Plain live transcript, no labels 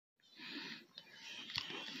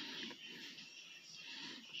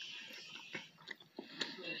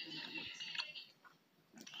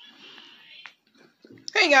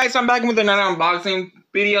guys, I'm back with another unboxing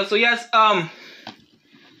video. So yes,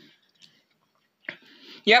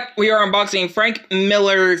 yep, we are unboxing Frank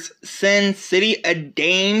Miller's Sin City: A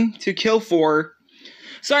Dame to Kill For.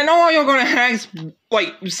 So I know all you're gonna ask,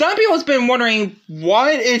 like, some people's been wondering,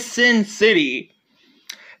 what is Sin City?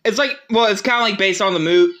 It's like, well, it's kind of like based on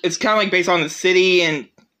the it's kind of like based on the city in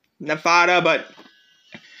Nevada, but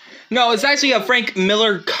no, it's actually a Frank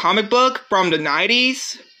Miller comic book from the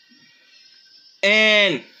 90s.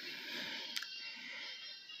 And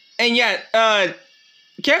yeah,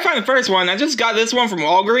 can't find the first one. I just got this one from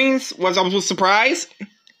Walgreens. I was surprised.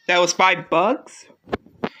 That was $5.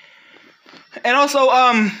 And also,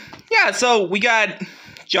 yeah, so we got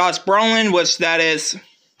Josh Brolin, which that is,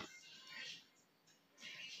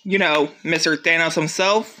 you know, Mr. Thanos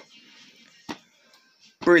himself.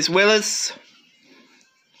 Bruce Willis.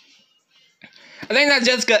 I think that's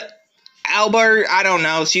Jessica Alba. I don't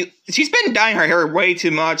know. She's been dyeing her hair way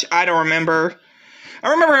too much. I don't remember. I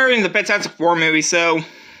remember her in the Fantastic Four movie, so.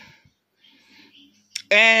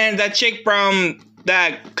 And that chick from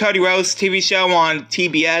that Cody Rhodes TV show on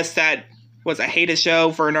TBS that was a hated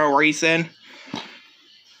show for no reason.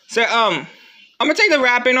 So, I'm gonna take the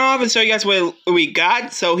wrapping off and show you guys what we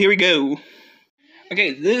got. So, here we go.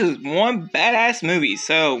 Okay, this is one badass movie.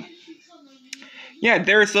 So, yeah,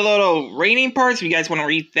 there's the little rating parts. If you guys want to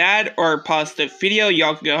read that or pause the video,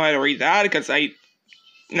 y'all can go ahead and read that because I'm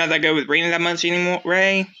not that good with reading that much anymore,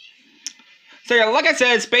 Ray. So yeah, like I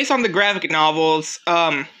said, it's based on the graphic novels.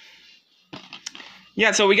 Yeah,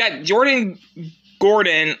 so we got Jordan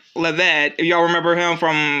Gordon-Levitt, if y'all remember him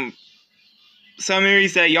from some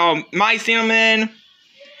movies that y'all might see him in,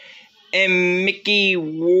 and Mickey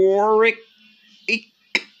Warwick.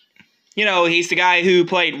 You know, he's the guy who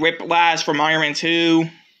played Whiplash from Iron Man 2.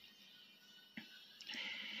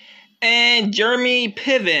 And Jeremy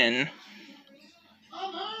Piven.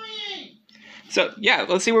 So, yeah,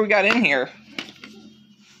 let's see what we got in here.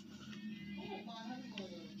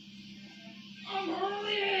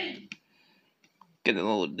 Get a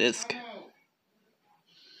little disc.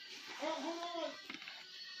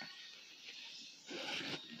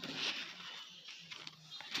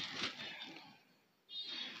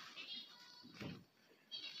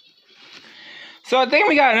 So I think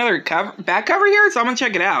we got another back cover here, so I'm gonna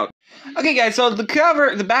check it out. Okay, guys, so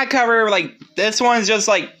the back cover, like, this one's just,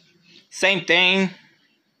 like, same thing.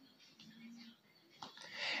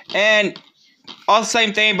 And all the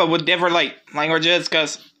same thing, but with different, like, languages,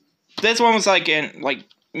 because this one was, like, in, like,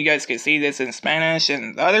 you guys can see this in Spanish,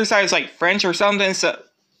 and the other side is, like, French or something, so,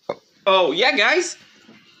 oh, yeah, guys.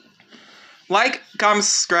 Like, comment,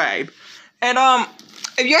 subscribe. And,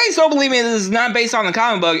 if you guys don't believe me, this is not based on the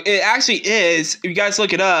comic book. It actually is. If you guys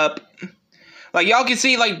look it up, like, y'all can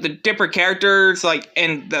see, like, the different characters, like,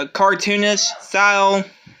 in the cartoonish style.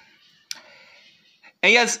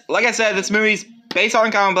 And yes, like I said, this movie's based on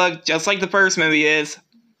a comic book, just like the first movie is.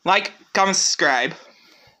 Like, comment, subscribe.